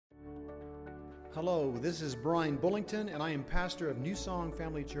Hello, this is Brian Bullington, and I am pastor of New Song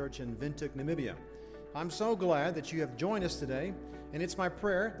Family Church in Windhoek, Namibia. I'm so glad that you have joined us today, and it's my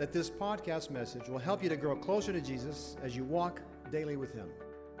prayer that this podcast message will help you to grow closer to Jesus as you walk daily with Him.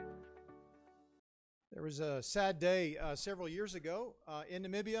 There was a sad day several years ago in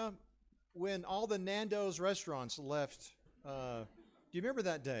Namibia when all the Nando's restaurants left. Do you remember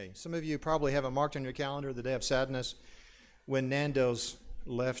that day? Some of you probably have it marked on your calendar, the day of sadness, when Nando's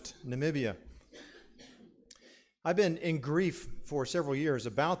left Namibia. I've been in grief for several years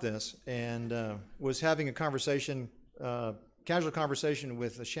about this, and was having a conversation, casual conversation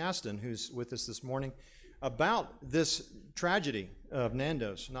with Shaston, who's with us this morning, about this tragedy of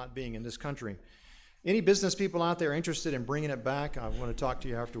Nando's not being in this country. Any business people out there interested in bringing it back, I want to talk to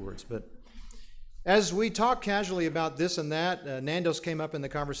you afterwards. But as we talk casually about this and that, Nando's came up in the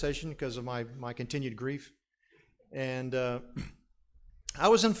conversation because of my continued grief. And I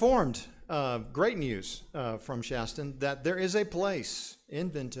was informed, great news from Shaston, that there is a place in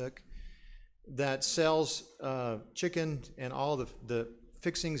Windhoek that sells chicken and all the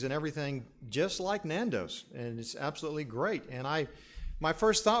fixings and everything just like Nando's, and it's absolutely great. And my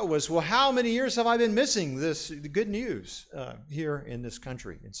first thought was, well, how many years have I been missing this good news here in this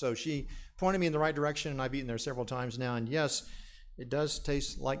country? And so she pointed me in the right direction, and I've eaten there several times now, and yes, it does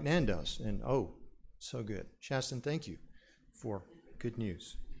taste like Nando's, and oh, so good. Shaston, thank you for good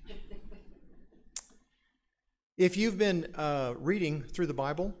news. If you've been reading through the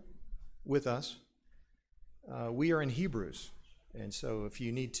Bible with us, we are in Hebrews. And so if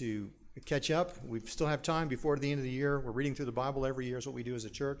you need to catch up, we still have time before the end of the year. We're reading through the Bible every year is what we do as a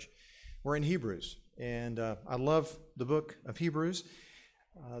church. We're in Hebrews. And I love the book of Hebrews.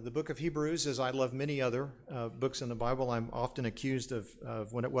 The book of Hebrews, as I love many other books in the Bible, I'm often accused of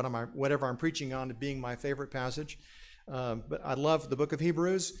whatever I'm preaching on being my favorite passage. But I love the book of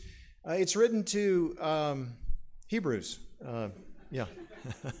Hebrews. It's written to Hebrews,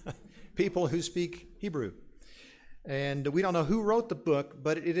 people who speak Hebrew. And we don't know who wrote the book,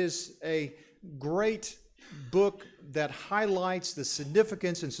 but it is a great book that highlights the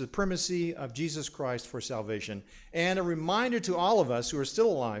significance and supremacy of Jesus Christ for salvation. And a reminder to all of us who are still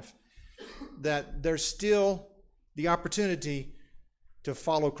alive that there's still the opportunity to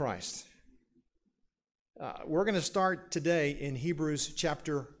follow Christ. We're going to start today in Hebrews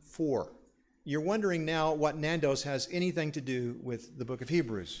chapter 4. You're wondering now what Nando's has anything to do with the book of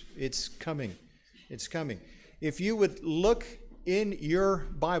Hebrews. It's coming. It's coming. If you would look in your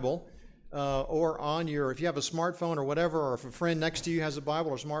Bible or on if you have a smartphone or whatever, or if a friend next to you has a Bible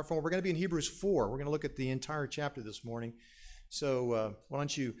or smartphone, we're going to be in Hebrews 4. We're going to look at the entire chapter this morning. So why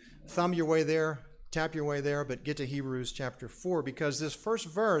don't you thumb your way there, tap your way there, but get to Hebrews chapter 4, because this first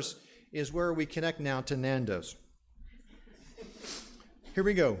verse is where we connect now to Nando's. Here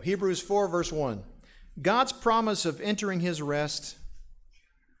we go. Hebrews 4, verse 1. God's promise of entering his rest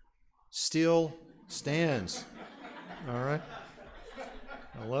still stands. All right?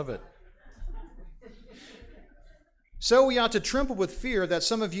 I love it. So we ought to tremble with fear that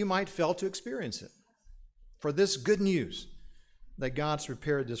some of you might fail to experience it. For this good news that God's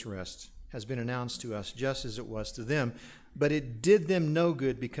prepared this rest has been announced to us just as it was to them, but it did them no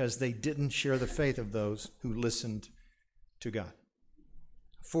good because they didn't share the faith of those who listened to God.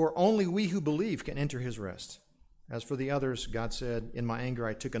 For only we who believe can enter his rest. As for the others, God said, in my anger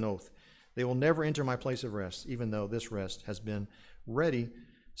I took an oath. They will never enter my place of rest, even though this rest has been ready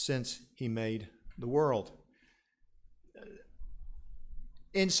since he made the world.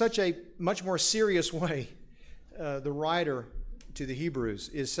 In such a much more serious way, the writer to the Hebrews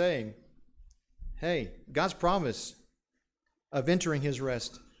is saying, hey, God's promise of entering his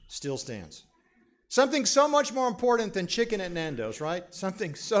rest still stands. Something so much more important than chicken at Nando's, right?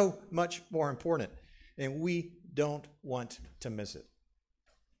 Something so much more important. And we don't want to miss it.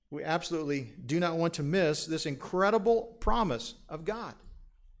 We absolutely do not want to miss this incredible promise of God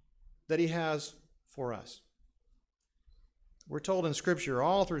that he has for us. We're told in Scripture,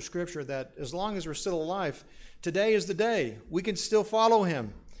 all through Scripture, that as long as we're still alive, today is the day. We can still follow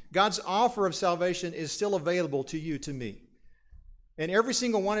him. God's offer of salvation is still available to you, to me. And every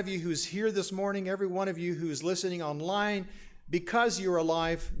single one of you who's here this morning, every one of you who's listening online, because you're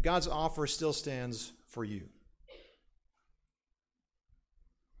alive, God's offer still stands for you.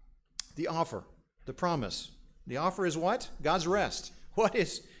 The offer, the promise. The offer is what? God's rest. What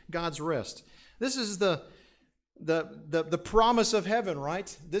is God's rest? This is the promise of heaven,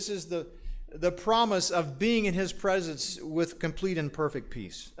 right? This is the promise of being in his presence with complete and perfect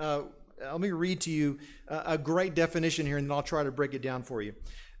peace. Let me read to you a great definition here, and then I'll try to break it down for you.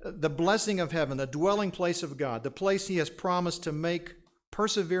 The blessing of heaven, the dwelling place of God, the place he has promised to make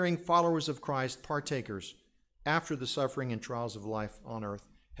persevering followers of Christ, partakers after the suffering and trials of life on earth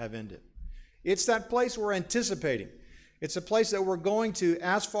have ended. It's that place we're anticipating. It's a place that we're going to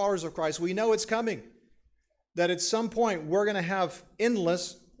as followers of Christ. We know it's coming, that at some point we're going to have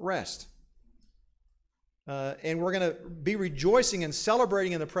endless rest. And we're going to be rejoicing and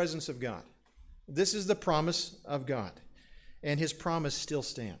celebrating in the presence of God. This is the promise of God, and His promise still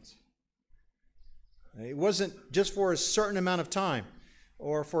stands. It wasn't just for a certain amount of time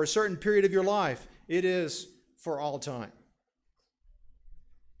or for a certain period of your life. It is for all time.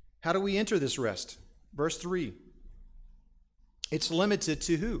 How do we enter this rest? Verse 3. It's limited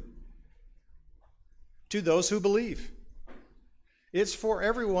to who? To those who believe. It's for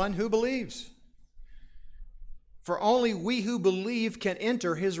everyone who believes. For only we who believe can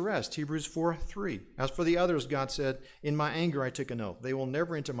enter His rest. Hebrews 4:3. As for the others, God said, in my anger I took an oath. They will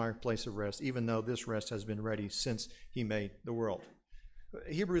never enter my place of rest, even though this rest has been ready since He made the world.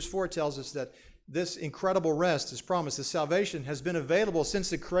 Hebrews 4 tells us that this incredible rest, this promise, this salvation has been available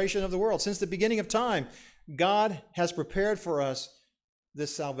since the creation of the world. Since the beginning of time, God has prepared for us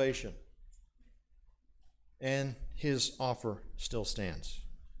this salvation. And His offer still stands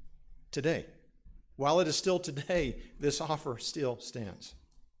today. While it is still today, this offer still stands.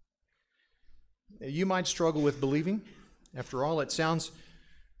 You might struggle with believing. After all, it sounds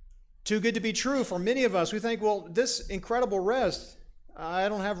too good to be true for many of us. We think, well, this incredible rest, I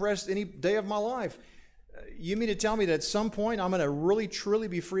don't have rest any day of my life. You mean to tell me that at some point I'm going to really, truly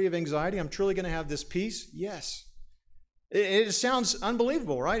be free of anxiety? I'm truly going to have this peace? Yes. It sounds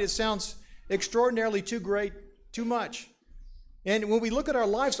unbelievable, right? It sounds extraordinarily too great, too much. And when we look at our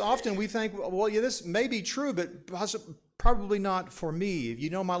lives, often we think, well, yeah, this may be true, but probably not for me. If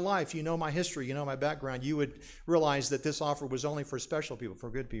you know my life, you know my history, you know my background, you would realize that this offer was only for special people, for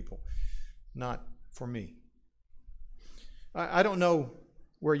good people, not for me. I don't know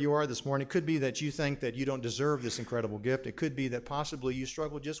where you are this morning. It could be that you think that you don't deserve this incredible gift. It could be that possibly you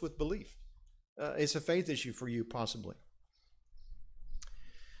struggle just with belief. It's a faith issue for you, possibly.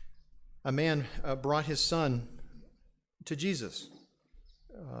 A man brought his son to Jesus.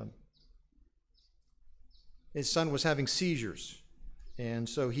 His son was having seizures, and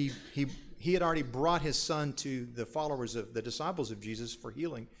so he had already brought his son to the followers of the disciples of Jesus for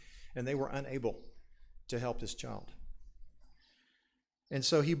healing, and they were unable to help this child. And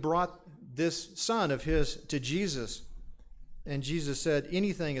so he brought this son of his to Jesus, and Jesus said,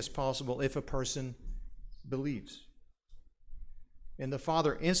 anything is possible if a person believes. And the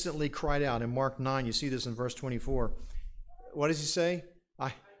father instantly cried out. In Mark 9, you see this in verse 24. What does he say?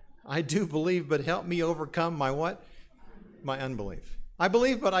 I do believe, but help me overcome my what? My unbelief. I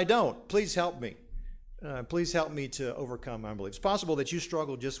believe, but I don't. Please help me. Please help me to overcome my unbelief. It's possible that you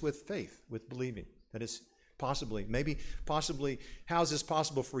struggle just with faith, with believing. That is possibly, how is this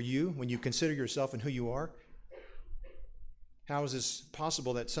possible for you when you consider yourself and who you are? How is this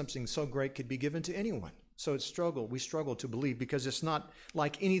possible that something so great could be given to anyone? So we struggle to believe because it's not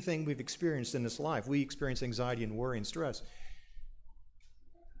like anything we've experienced in this life. We experience anxiety and worry and stress.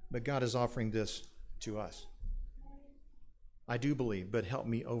 But God is offering this to us. I do believe, but help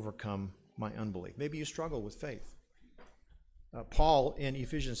me overcome my unbelief. Maybe you struggle with faith. Paul in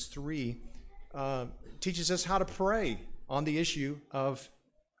Ephesians 3 teaches us how to pray on the issue of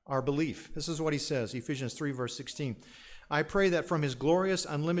our belief. This is what he says, Ephesians 3, verse 16. I pray that from His glorious,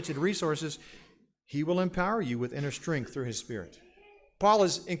 unlimited resources, He will empower you with inner strength through His Spirit. Paul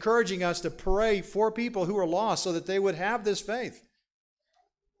is encouraging us to pray for people who are lost so that they would have this faith.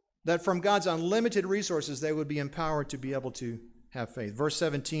 That from God's unlimited resources, they would be empowered to be able to have faith. Verse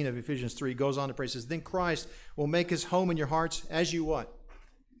 17 of Ephesians 3 goes on to pray, says, then Christ will make His home in your hearts as you what?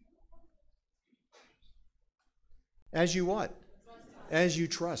 As you what? As you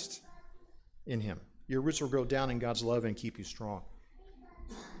trust in Him. Your roots will grow down in God's love and keep you strong.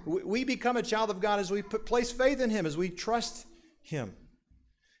 We become a child of God as we place faith in Him, as we trust Him.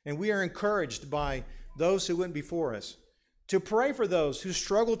 And we are encouraged by those who went before us to pray for those who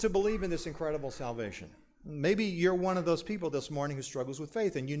struggle to believe in this incredible salvation. Maybe you're one of those people this morning who struggles with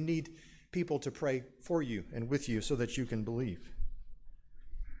faith, and you need people to pray for you and with you so that you can believe.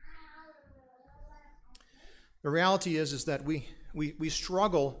 The reality is that we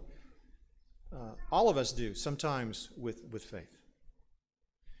struggle, all of us do, sometimes with faith.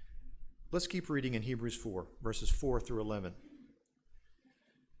 Let's keep reading in Hebrews 4, verses 4 through 11.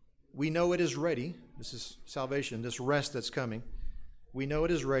 We know it is ready. This is salvation, this rest that's coming. We know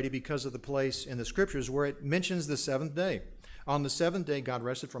it is ready because of the place in the Scriptures where it mentions the seventh day. On the seventh day, God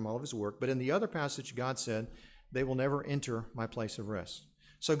rested from all of His work. But in the other passage, God said, they will never enter my place of rest.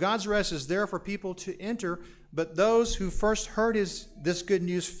 So God's rest is there for people to enter But those who first heard this good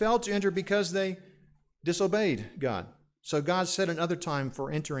news failed to enter because they disobeyed God. So God set another time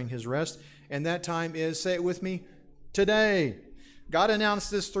for entering his rest, and that time is, say it with me, today. God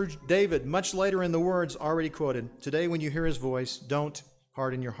announced this through David much later in the words already quoted. Today, when you hear his voice, don't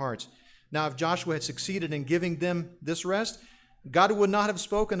harden your hearts. Now, if Joshua had succeeded in giving them this rest, God would not have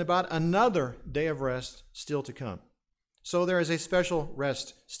spoken about another day of rest still to come. So there is a special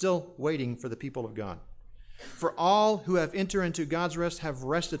rest still waiting for the people of God. For all who have entered into God's rest have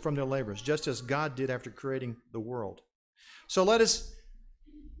rested from their labors, just as God did after creating the world. So let us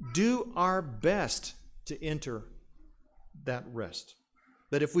do our best to enter that rest.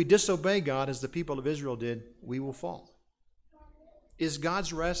 But if we disobey God as the people of Israel did, we will fall. Is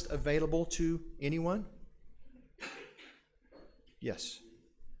God's rest available to anyone? Yes.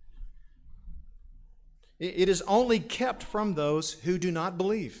 It is only kept from those who do not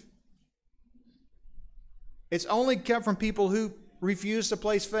believe. It's only kept from people who refuse to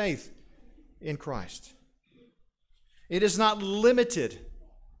place faith in Christ. It is not limited.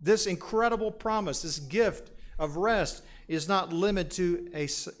 This incredible promise, this gift of rest, is not limited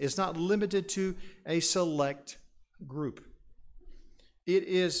to a select group. It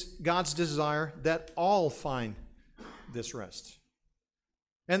is God's desire that all find this rest.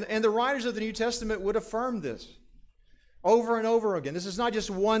 And the writers of the New Testament would affirm this over and over again. This is not just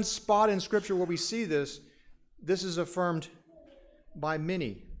one spot in Scripture where we see this. This is affirmed by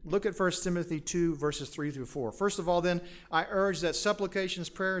many. Look at 1 Timothy 2, verses 3 through 4. First of all, then, I urge that supplications,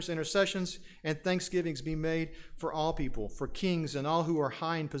 prayers, intercessions, and thanksgivings be made for all people, for kings and all who are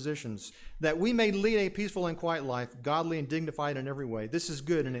high in positions, that we may lead a peaceful and quiet life, godly and dignified in every way. This is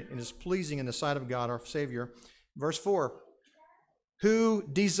good and it is pleasing in the sight of God, our Savior. Verse 4, who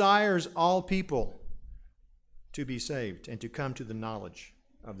desires all people to be saved and to come to the knowledge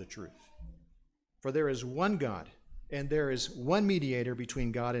of the truth. For there is one God, and there is one mediator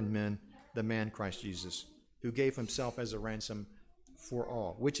between God and men, the man Christ Jesus, who gave himself as a ransom for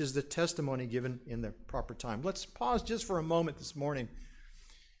all, which is the testimony given in the proper time. Let's pause just for a moment this morning.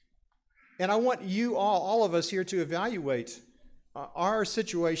 And I want you all of us here, to evaluate our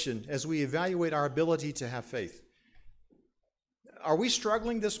situation as we evaluate our ability to have faith. Are we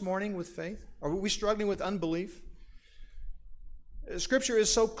struggling this morning with faith? Are we struggling with unbelief? Scripture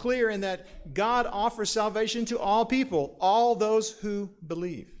is so clear in that God offers salvation to all people, all those who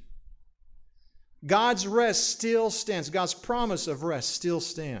believe. God's rest still stands. God's promise of rest still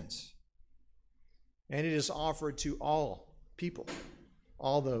stands. And it is offered to all people,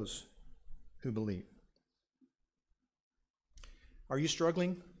 all those who believe. Are you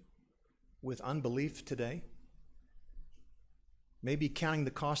struggling with unbelief today? Maybe counting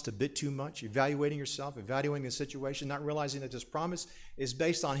the cost a bit too much, evaluating yourself, evaluating the situation, not realizing that this promise is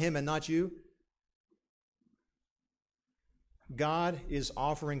based on Him and not you. God is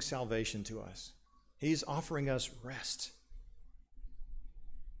offering salvation to us. He's offering us rest.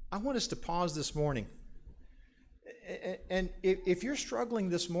 I want us to pause this morning. And if you're struggling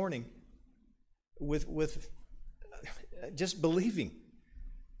this morning with just believing,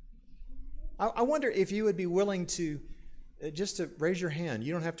 I wonder if you would be willing to just to raise your hand.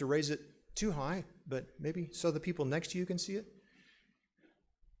 You don't have to raise it too high, but maybe so the people next to you can see it.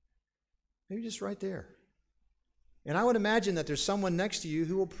 Maybe just right there. And I would imagine that there's someone next to you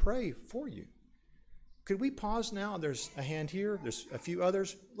who will pray for you. Could we pause now? There's a hand here. There's a few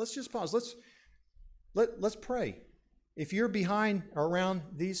others. Let's just pause. Let's pray. If you're behind or around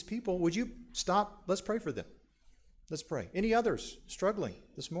these people, would you stop? Let's pray for them. Let's pray. Any others struggling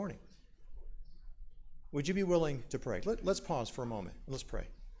this morning? Would you be willing to pray? Let's pause for a moment. Let's pray.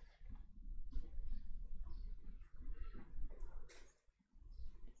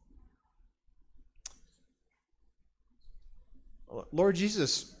 Lord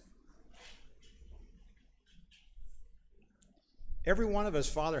Jesus, every one of us,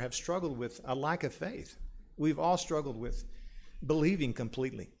 Father, have struggled with a lack of faith. We've all struggled with believing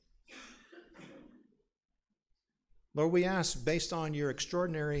completely. Lord, we ask, based on your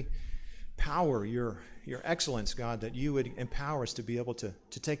extraordinary power, your excellence, God, that you would empower us to be able to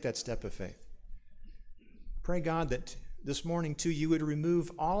take that step of faith. Pray, God, that this morning, too, you would remove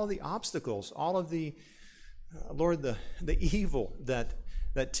all of the obstacles, all of the, Lord, the evil that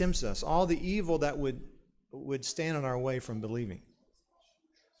tempts us, all the evil that would stand in our way from believing.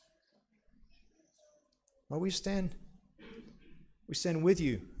 Lord, we stand with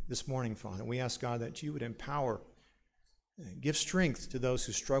you this morning, Father. We ask, God, that you would empower, give strength to those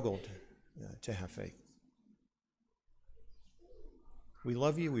who struggled to have faith. We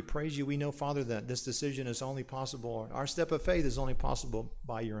love you. We praise you. We know, Father, that this decision is only possible, our step of faith is only possible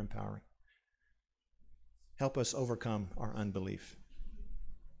by your empowering. Help us overcome our unbelief.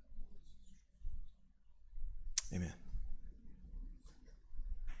 Amen.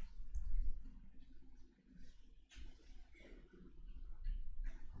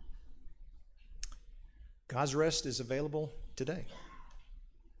 God's rest is available today.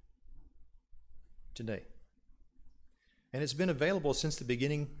 Today. And it's been available since the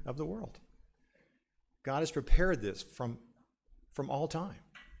beginning of the world. God has prepared this from all time.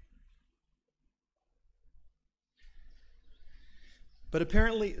 But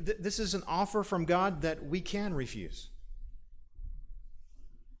apparently, this is an offer from God that we can refuse.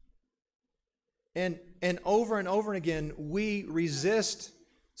 And over again, we resist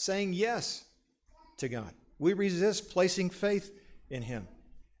saying yes to God. We resist placing faith in Him.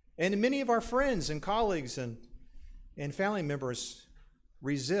 And many of our friends and colleagues and family members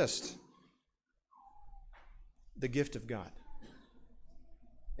resist the gift of God.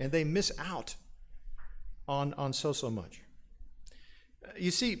 And they miss out on so much.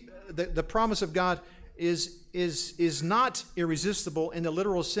 You see, the promise of God is not irresistible in the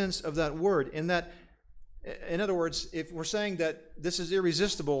literal sense of that word. In other words, if we're saying that this is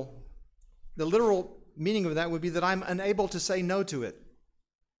irresistible, the literal meaning of that would be that I'm unable to say no to it.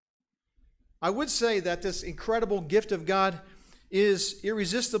 I would say that this incredible gift of God is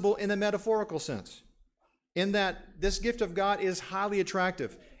irresistible in a metaphorical sense, in that this gift of God is highly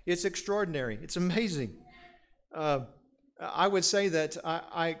attractive. It's extraordinary. It's amazing. I would say that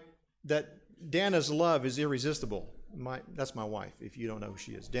that Dana's love is irresistible. That's my wife. If you don't know who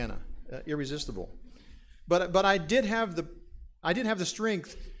she is, Dana, irresistible. But I did have the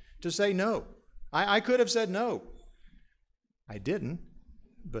strength to say no. I could have said no. I didn't,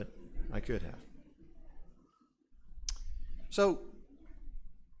 but I could have. So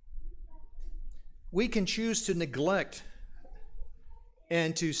we can choose to neglect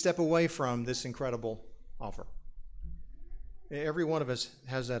and to step away from this incredible offer. Every one of us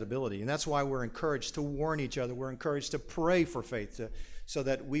has that ability, and that's why we're encouraged to warn each other. We're encouraged to pray for faith so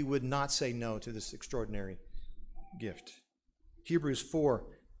that we would not say no to this extraordinary gift. Hebrews 4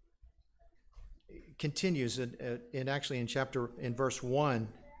 continues in verse 1,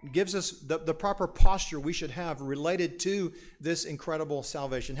 gives us the proper posture we should have related to this incredible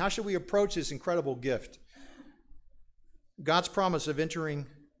salvation. How should we approach this incredible gift? God's promise of entering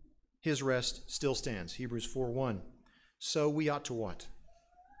His rest still stands. Hebrews 4:1. So we ought to what?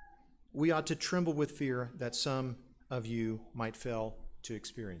 We ought to tremble with fear that some of you might fail to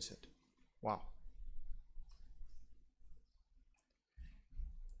experience it. Wow.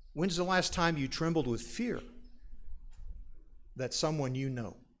 When's the last time you trembled with fear that someone you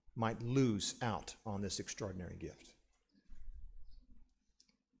know might lose out on this extraordinary gift?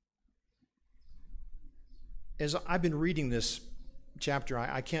 As I've been reading this chapter,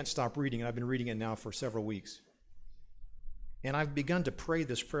 I can't stop reading it. I've been reading it now for several weeks. And I've begun to pray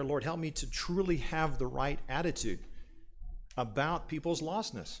this prayer, Lord, help me to truly have the right attitude about people's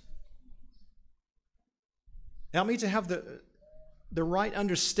lostness. Help me to have the right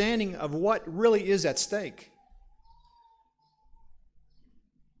understanding of what really is at stake.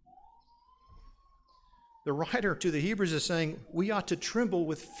 The writer to the Hebrews is saying, we ought to tremble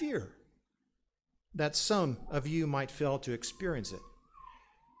with fear that some of you might fail to experience it.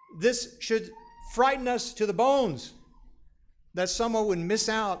 This should frighten us to the bones, that someone would miss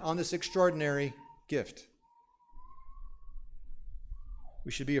out on this extraordinary gift.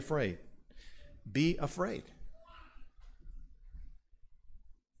 We should be afraid. Be afraid.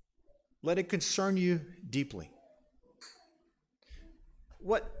 Let it concern you deeply.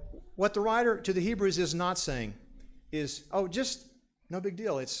 What the writer to the Hebrews is not saying is, just no big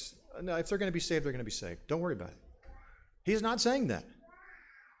deal. If they're going to be saved, they're going to be saved. Don't worry about it. He's not saying that.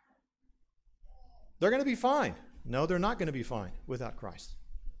 They're going to be fine. No, they're not going to be fine without Christ.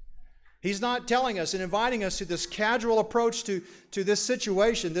 He's not telling us and inviting us to this casual approach to this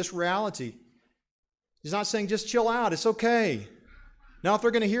situation, this reality. He's not saying just chill out. It's okay. Now, if they're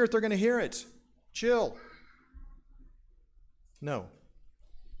going to hear it, they're going to hear it. Chill. No.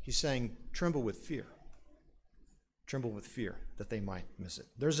 He's saying tremble with fear. Tremble with fear that they might miss it.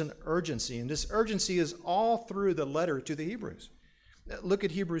 There's an urgency, and this urgency is all through the letter to the Hebrews. Look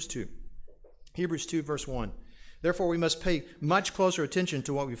at Hebrews 2. Hebrews 2, verse 1. Therefore, we must pay much closer attention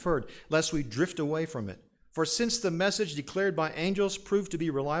to what we've heard, lest we drift away from it. For since the message declared by angels proved to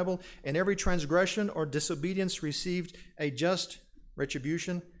be reliable, and every transgression or disobedience received a just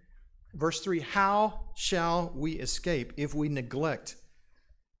retribution. Verse 3, how shall we escape if we neglect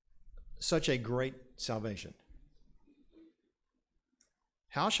such a great salvation?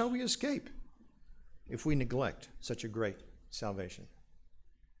 How shall we escape if we neglect such a great salvation?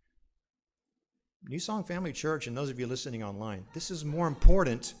 New Song Family Church, and those of you listening online, this is more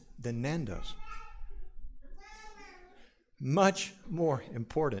important than Nando's. Much more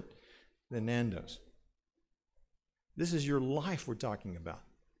important than Nando's. This is your life we're talking about.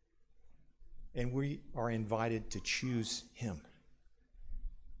 And we are invited to choose Him.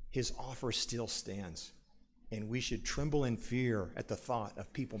 His offer still stands. And we should tremble in fear at the thought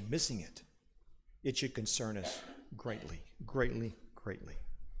of people missing it. It should concern us greatly, greatly, greatly.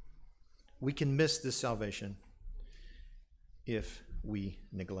 We can miss this salvation if we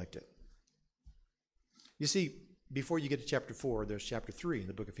neglect it. You see, before you get to chapter 4, there's chapter 3 in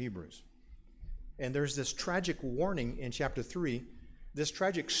the book of Hebrews. And there's this tragic warning in chapter 3, this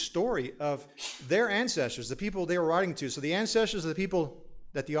tragic story of their ancestors, the people they were writing to. So the ancestors of the people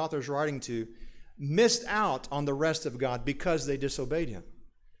that the author is writing to missed out on the rest of God because they disobeyed Him.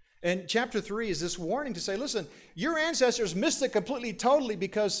 And chapter 3 is this warning to say, listen, your ancestors missed it completely, totally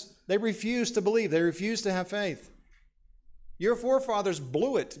because they refused to believe. They refused to have faith. Your forefathers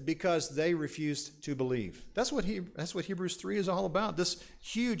blew it because they refused to believe. That's what Hebrews 3 is all about, this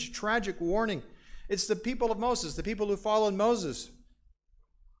huge, tragic warning. It's the people of Moses, the people who followed Moses.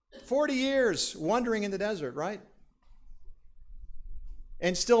 40 years wandering in the desert, right?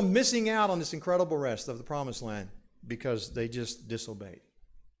 And still missing out on this incredible rest of the promised land because they just disobeyed.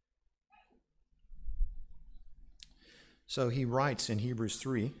 So he writes in Hebrews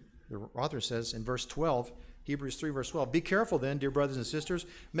 3, the author says in verse 12, Hebrews 3 verse 12, be careful then, dear brothers and sisters,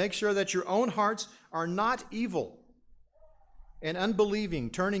 make sure that your own hearts are not evil and unbelieving,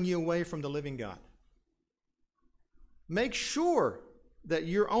 turning you away from the living God. Make sure that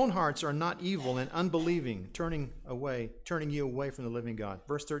your own hearts are not evil and unbelieving, turning you away from the living God.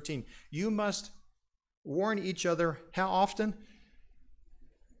 Verse 13, you must warn each other how often?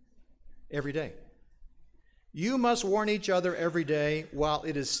 Every day. You must warn each other every day while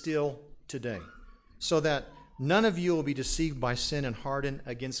it is still today, so that none of you will be deceived by sin and hardened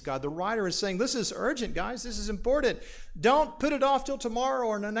against God. The writer is saying, this is urgent, guys. This is important. Don't put it off till tomorrow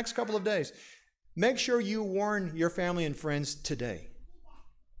or in the next couple of days. Make sure you warn your family and friends today.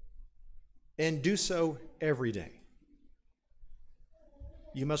 And do so every day.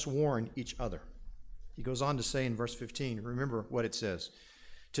 You must warn each other. He goes on to say in verse 15, remember what it says.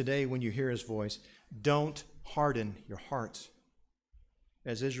 Today, when you hear His voice, don't harden your hearts,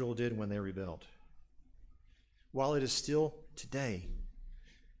 as Israel did when they rebelled. While it is still today,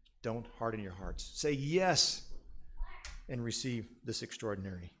 don't harden your hearts. Say yes and receive this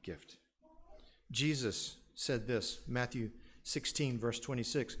extraordinary gift. Jesus said this, Matthew 16, verse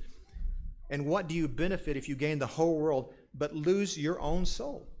 26. And what do you benefit if you gain the whole world but lose your own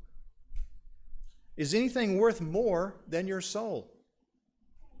soul? Is anything worth more than your soul?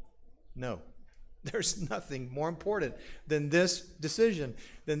 No. There's nothing more important than this decision,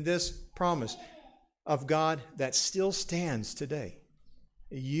 than this promise of God that still stands today.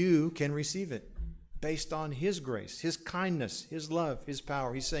 You can receive it based on His grace, His kindness, His love, His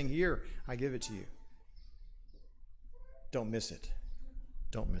power. He's saying, here, I give it to you. Don't miss it.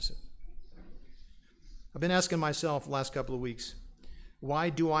 Don't miss it. I've been asking myself the last couple of weeks, why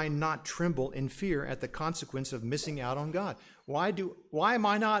do I not tremble in fear at the consequence of missing out on God? Why am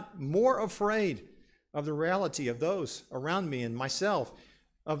I not more afraid of the reality of those around me and myself,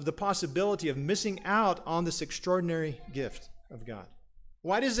 of the possibility of missing out on this extraordinary gift of God?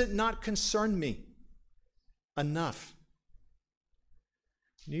 Why does it not concern me enough?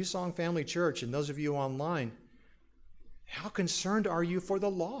 New Song Family Church and those of you online, how concerned are you for the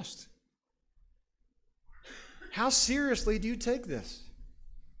lost? How seriously do you take this?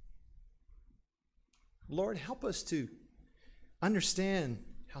 Lord, help us to understand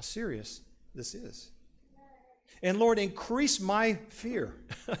how serious this is. And Lord, increase my fear.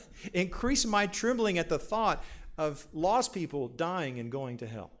 Increase my trembling at the thought of lost people dying and going to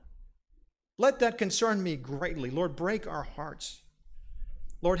hell. Let that concern me greatly. Lord, break our hearts.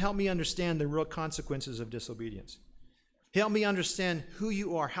 Lord, help me understand the real consequences of disobedience. Help me understand who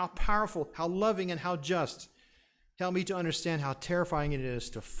you are, how powerful, how loving, and how just. Help me to understand how terrifying it is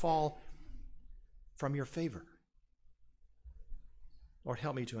to fall from your favor. Lord,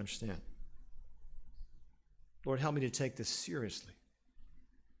 help me to understand. Lord, help me to take this seriously.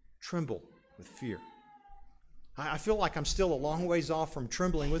 Tremble with fear. I feel like I'm still a long ways off from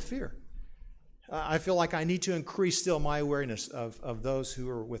trembling with fear. I feel like I need to increase still my awareness of those who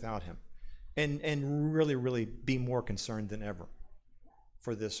are without Him and really, really be more concerned than ever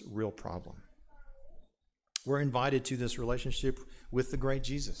for this real problem. We're invited to this relationship with the great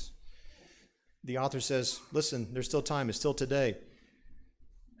Jesus. The author says, listen, there's still time. It's still today.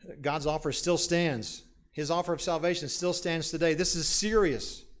 God's offer still stands. His offer of salvation still stands today. This is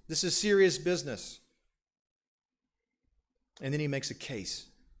serious. This is serious business. And then he makes a case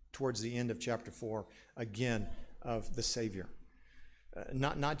towards the end of chapter 4, again, of the Savior.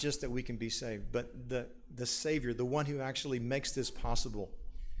 Not just that we can be saved, but the Savior, the one who actually makes this possible.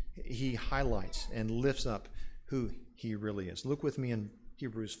 He highlights and lifts up who he really is. Look with me in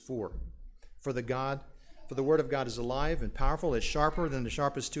Hebrews 4. For the word of God is alive and powerful. It's sharper than the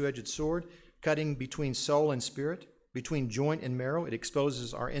sharpest two-edged sword, cutting between soul and spirit, between joint and marrow. It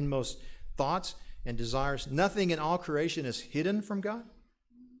exposes our inmost thoughts and desires. Nothing in all creation is hidden from God.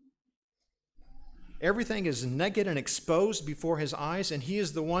 Everything is naked and exposed before his eyes, and he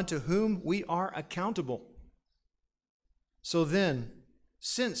is the one to whom we are accountable. So then,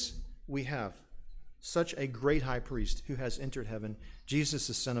 since we have such a great high priest who has entered heaven, Jesus,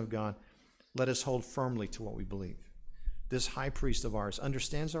 the Son of God, let us hold firmly to what we believe. This high priest of ours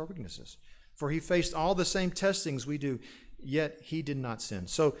understands our weaknesses, for he faced all the same testings we do, yet he did not sin.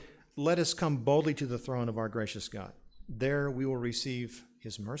 So let us come boldly to the throne of our gracious God. There we will receive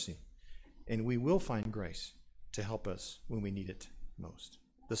his mercy, and we will find grace to help us when we need it most.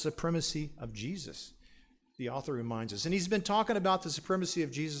 The supremacy of Jesus, the author reminds us. And he's been talking about the supremacy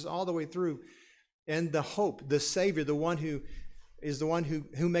of Jesus all the way through, and the hope, the Savior, the one who is the one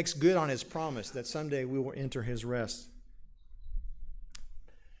who makes good on his promise that someday we will enter his rest.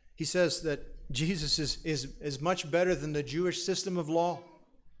 He says that Jesus is much better than the Jewish system of law,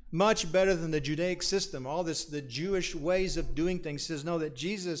 much better than the Judaic system, all this, the Jewish ways of doing things. He says, no, that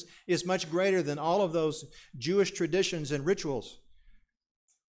Jesus is much greater than all of those Jewish traditions and rituals.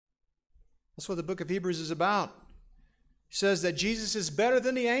 That's what the book of Hebrews is about. He says that Jesus is better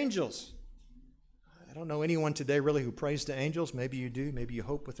than the angels. I don't know anyone today really who prays to angels. Maybe you do. Maybe you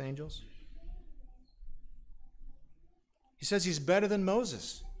hope with angels. He says he's better than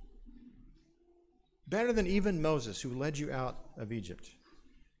Moses. Better than even Moses, who led you out of Egypt.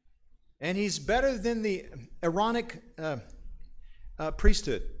 And he's better than the Aaronic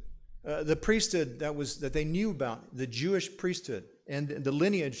priesthood. The priesthood that they knew about, the Jewish priesthood and the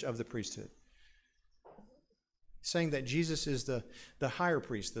lineage of the priesthood. Saying that Jesus is the higher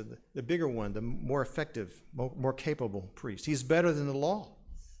priest, the bigger one, the more effective, more capable priest. He's better than the law.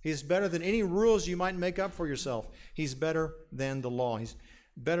 He's better than any rules you might make up for yourself. He's better than the law. He's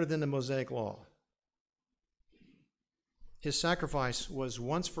better than the Mosaic law. His sacrifice was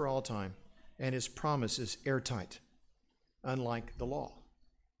once for all time, and his promise is airtight, unlike the law.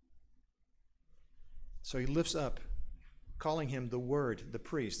 So he lifts up, calling him the Word, the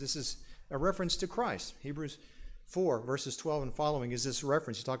priest. This is a reference to Christ. Hebrews 4, verses 12 and following is this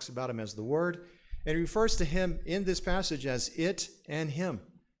reference. He talks about him as the Word, and he refers to him in this passage as it and him,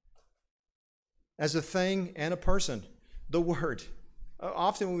 as a thing and a person, the Word.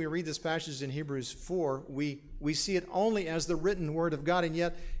 Often when we read this passage in Hebrews 4, we see it only as the written Word of God, and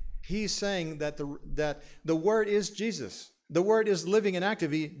yet he's saying that the Word is Jesus. The Word is living and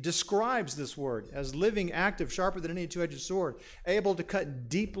active. He describes this Word as living, active, sharper than any two-edged sword, able to cut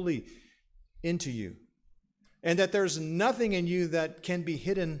deeply into you, and that there's nothing in you that can be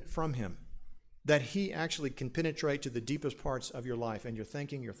hidden from him, that he actually can penetrate to the deepest parts of your life and your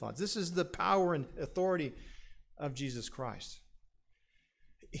thinking, your thoughts. This is the power and authority of Jesus Christ.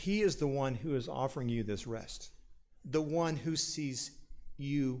 He is the one who is offering you this rest, the one who sees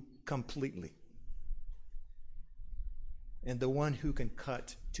you completely, and the one who can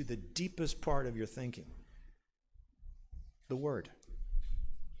cut to the deepest part of your thinking. The Word.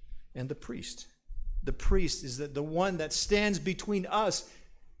 And the priest. The priest is the one that stands between us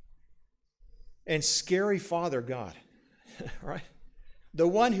and scary Father God, right? The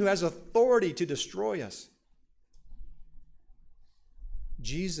one who has authority to destroy us.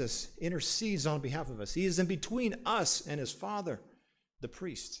 Jesus intercedes on behalf of us. He is in between us and his Father, the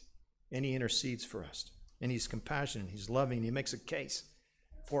priest, and he intercedes for us. And he's compassionate, he's loving, and he makes a case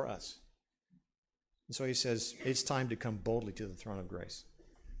for us. And so he says, it's time to come boldly to the throne of grace.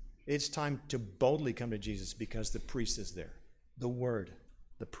 It's time to boldly come to Jesus because the priest is there. The Word,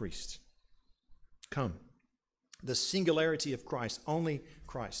 the priest. Come. The singularity of Christ, only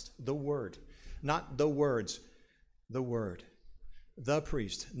Christ, the Word, not the words, the Word. The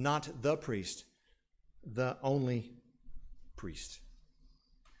priest, not the priest, the only priest.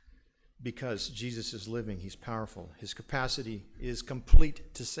 Because Jesus is living, he's powerful. His capacity is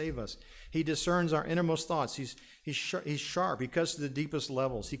complete to save us. He discerns our innermost thoughts. He's sharp. Because to the deepest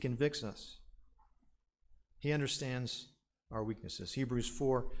levels, he convicts us. He understands our weaknesses. Hebrews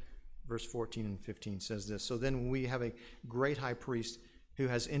 4, verse 14 and 15 says this. So then when we have a great high priest who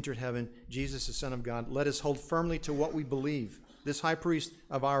has entered heaven, Jesus, the Son of God, let us hold firmly to what we believe. This high priest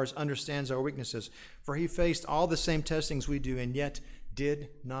of ours understands our weaknesses, for he faced all the same testings we do and yet did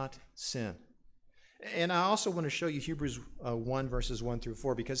not sin. And I also want to show you Hebrews 1, verses 1 through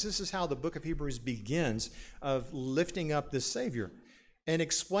 4, because this is how the book of Hebrews begins, of lifting up this Savior and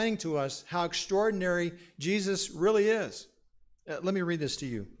explaining to us how extraordinary Jesus really is. Let me read this to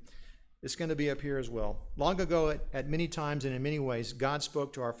you. It's going to be up here as well. Long ago, at many times and in many ways, God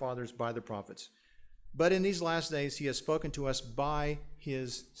spoke to our fathers by the prophets. But in these last days, he has spoken to us by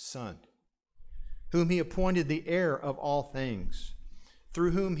his Son, whom he appointed the heir of all things,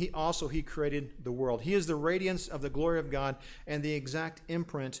 through whom he created the world. He is the radiance of the glory of God and the exact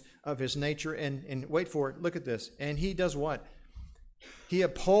imprint of his nature. And wait for it, look at this. And he does what? He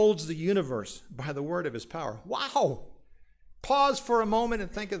upholds the universe by the word of his power. Wow! Pause for a moment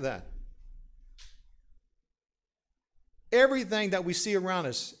and think of that. Everything that we see around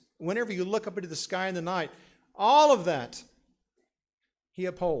us, whenever you look up into the sky in the night, all of that, he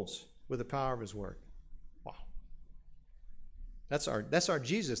upholds with the power of his word. Wow. That's our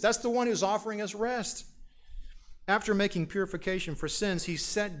Jesus. That's the one who's offering us rest. After making purification for sins, he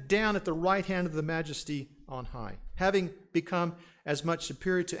sat down at the right hand of the Majesty on high, having become as much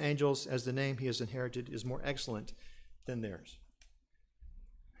superior to angels as the name he has inherited is more excellent than theirs.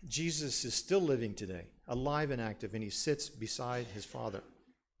 Jesus is still living today, alive and active, and he sits beside his Father,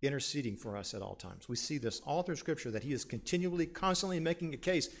 interceding for us at all times. We see this all through Scripture, that he is continually, constantly making a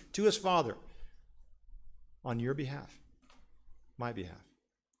case to his Father on your behalf, my behalf.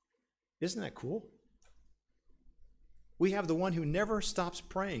 Isn't that cool? We have the one who never stops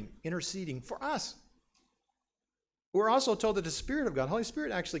praying, interceding for us. We're also told that the Spirit of God, Holy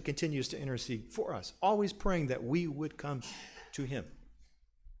Spirit, actually continues to intercede for us, always praying that we would come to him,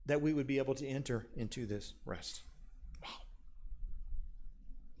 that we would be able to enter into this rest. Wow.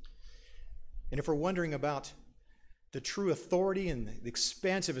 And if we're wondering about the true authority and the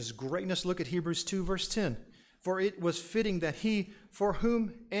expanse of his greatness, look at Hebrews 2, verse 10. For it was fitting that he, for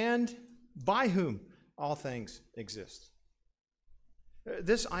whom and by whom all things exist.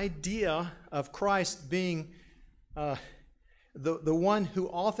 This idea of Christ being the one who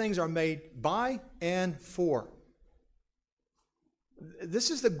all things are made by and for. This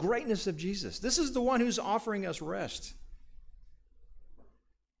is the greatness of Jesus. This is the one who's offering us rest.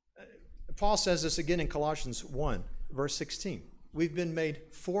 Paul says this again in Colossians 1, verse 16. We've been made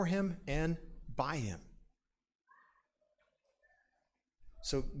for him and by him.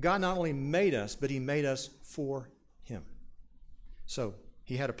 So God not only made us, but he made us for him. So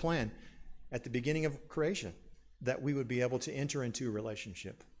he had a plan at the beginning of creation that we would be able to enter into a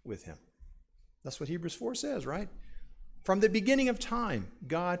relationship with him. That's what Hebrews 4 says, right? From the beginning of time,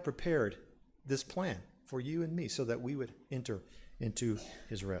 God prepared this plan for you and me so that we would enter into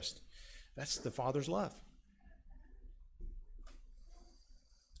his rest. That's the Father's love.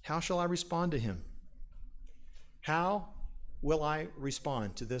 How shall I respond to him? How will I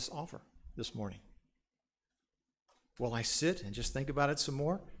respond to this offer this morning? Will I sit and just think about it some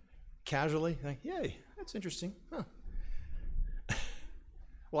more? Casually? Think, yay, that's interesting. Huh.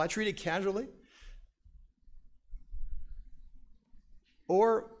 Will I treat it casually?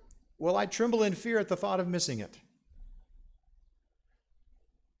 Or will I tremble in fear at the thought of missing it?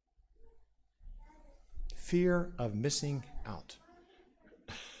 Fear of missing out.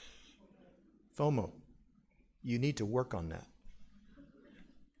 FOMO. You need to work on that.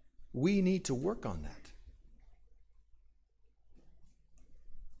 We need to work on that.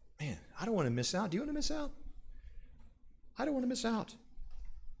 Man, I don't want to miss out. Do you want to miss out? I don't want to miss out.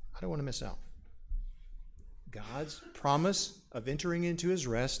 I don't want to miss out. God's promise of entering into his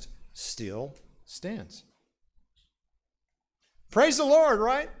rest still stands. Praise the Lord,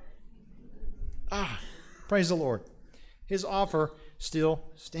 right? Praise the Lord. His offer still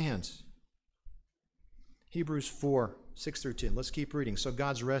stands. Hebrews 4, 6 through 10. Let's keep reading. So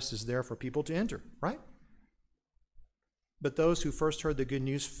God's rest is there for people to enter, right? But those who first heard the good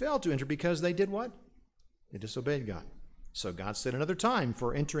news failed to enter because they did what? They disobeyed God. So God set another time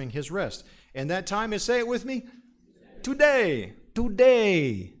for entering his rest. And that time is, say it with me, today.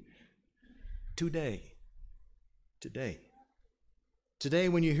 Today. Today. Today. Today,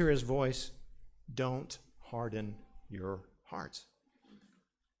 when you hear his voice, don't harden your hearts.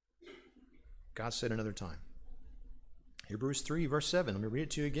 God set another time. Hebrews 3, verse 7. Let me read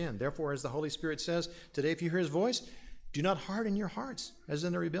it to you again. Therefore, as the Holy Spirit says, today if you hear his voice, do not harden your hearts as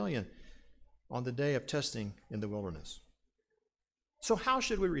in the rebellion on the day of testing in the wilderness. So how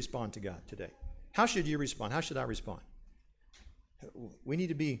should we respond to God today? How should you respond? How should I respond? We need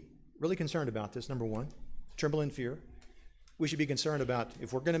to be really concerned about this, number one. Tremble in fear. We should be concerned about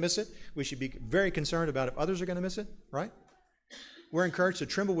if we're going to miss it. We should be very concerned about if others are going to miss it, right? We're encouraged to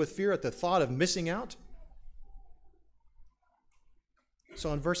tremble with fear at the thought of missing out.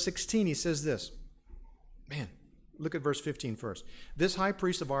 So in verse 16, he says this. Man, look at verse 15 first. This high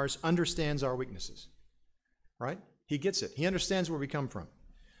priest of ours understands our weaknesses. Right? He gets it. He understands where we come from.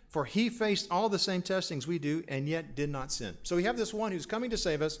 For he faced all the same testings we do and yet did not sin. So we have this one who's coming to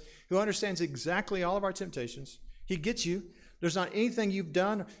save us, who understands exactly all of our temptations. He gets you. There's not anything you've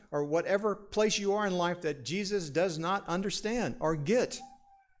done or whatever place you are in life that Jesus does not understand or get.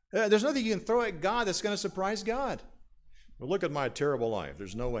 There's nothing you can throw at God that's going to surprise God. Well, look at my terrible life.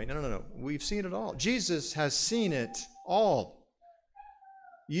 There's no way. No. We've seen it all. Jesus has seen it all.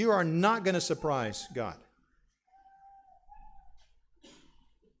 You are not going to surprise God.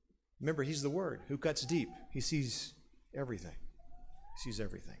 Remember, he's the Word who cuts deep. He sees everything. He sees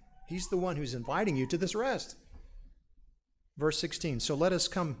everything. He's the one who's inviting you to this rest. Verse 16, so let us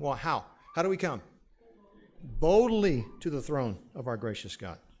come. Well, how? How do we come? Boldly to the throne of our gracious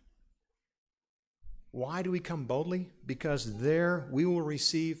God. Why do we come boldly? Because there we will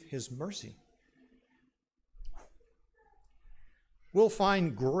receive his mercy. We'll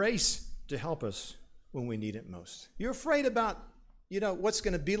find grace to help us when we need it most. You're afraid about, what's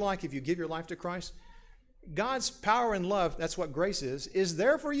going to be like if you give your life to Christ? God's power and love, that's what grace is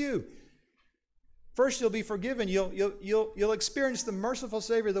there for you. First, you'll be forgiven. You'll experience the merciful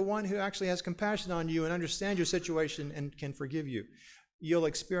Savior, the one who actually has compassion on you and understands your situation and can forgive you. You'll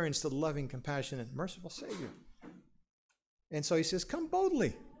experience the loving, compassionate, merciful Savior. And so he says, come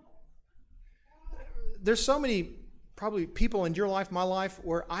boldly. There's so many probably people in your life, my life,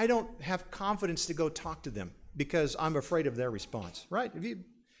 where I don't have confidence to go talk to them because I'm afraid of their response, right?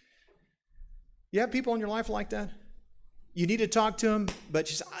 You have people in your life like that? You need to talk to them, but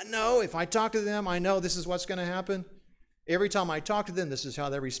you say, I know if I talk to them, I know this is what's going to happen. Every time I talk to them, this is how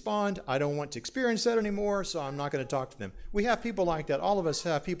they respond. I don't want to experience that anymore, so I'm not going to talk to them. We have people like that. All of us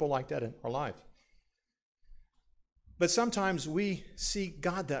have people like that in our life. But sometimes we see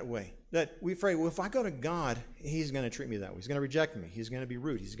God that way, that we afraid, well, if I go to God, he's going to treat me that way. He's going to reject me. He's going to be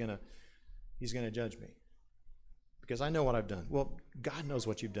rude. He's going to judge me because I know what I've done. Well, God knows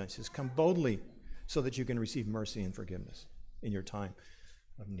what you've done. He says, come boldly so that you can receive mercy and forgiveness in your time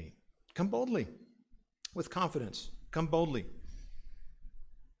of need. Come boldly with confidence. Come boldly.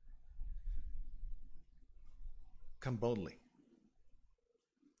 Come boldly.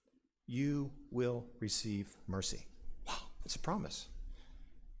 You will receive mercy. Wow, it's a promise.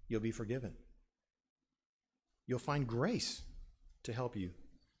 You'll be forgiven. You'll find grace to help you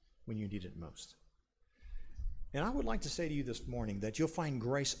when you need it most. And I would like to say to you this morning that you'll find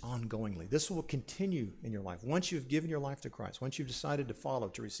grace ongoingly. This will continue in your life. Once you've given your life to Christ, once you've decided to follow,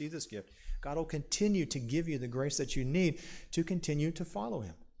 to receive this gift, God will continue to give you the grace that you need to continue to follow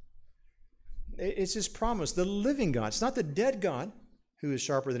him. It's his promise, the living God. It's not the dead God who is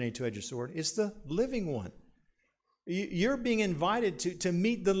sharper than any two-edged sword. It's the living one. You're being invited to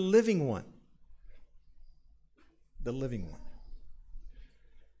meet the living one. The living one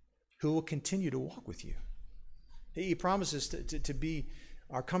who will continue to walk with you. He promises to be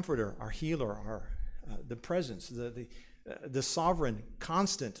our comforter, our healer, the presence, the sovereign,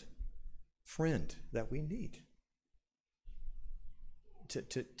 constant friend that we need.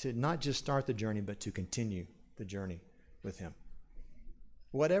 To not just start the journey, but to continue the journey with him.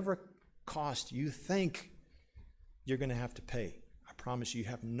 Whatever cost you think you're going to have to pay, I promise you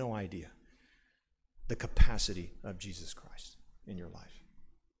have no idea the capacity of Jesus Christ in your life.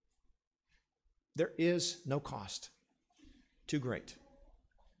 There is no cost too great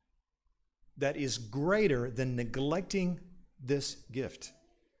that is greater than neglecting this gift.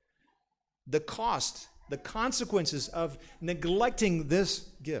 The cost, the consequences of neglecting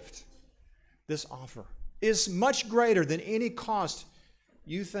this gift, this offer, is much greater than any cost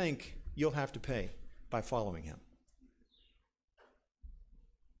you think you'll have to pay by following him.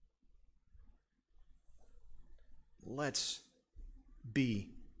 Let's be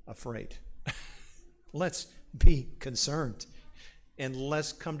afraid. Let's be concerned. And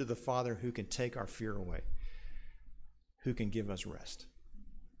let's come to the Father who can take our fear away, who can give us rest.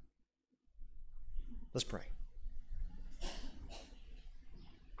 Let's pray.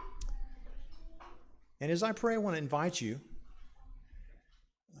 And as I pray, I want to invite you,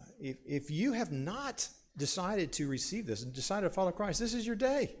 if you have not decided to receive this and decided to follow Christ, this is your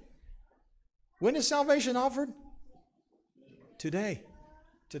day. When is salvation offered? Today.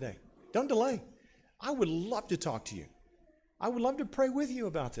 Today. Don't delay. I would love to talk to you. I would love to pray with you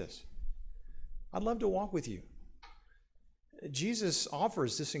about this. I'd love to walk with you. Jesus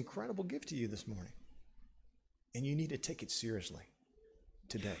offers this incredible gift to you this morning. And you need to take it seriously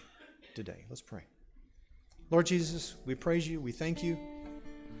today. Today. Let's pray. Lord Jesus, we praise you. We thank you.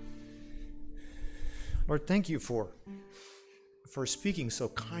 Lord, thank you for for speaking so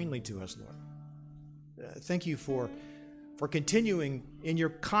kindly to us, Lord. Thank you for continuing in your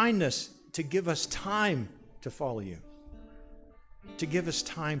kindness to give us time to follow you, to give us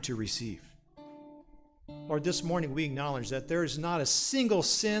time to receive. Lord, this morning we acknowledge that there is not a single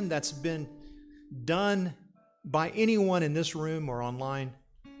sin that's been done by anyone in this room or online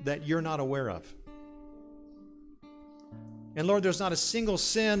that you're not aware of. And Lord, there's not a single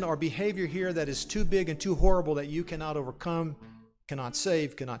sin or behavior here that is too big and too horrible that you cannot overcome, cannot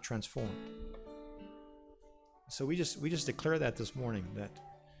save, cannot transform. So we just declare that this morning, that,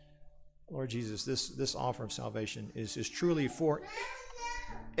 Lord Jesus, this offer of salvation is truly for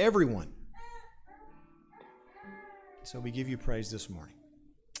everyone. So we give you praise this morning.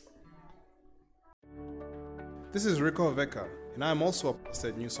 This is Rico Veka, and I am also a pastor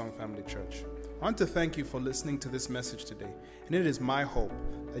at New Song Family Church. I want to thank you for listening to this message today, and it is my hope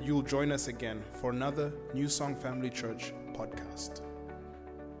that you will join us again for another New Song Family Church podcast.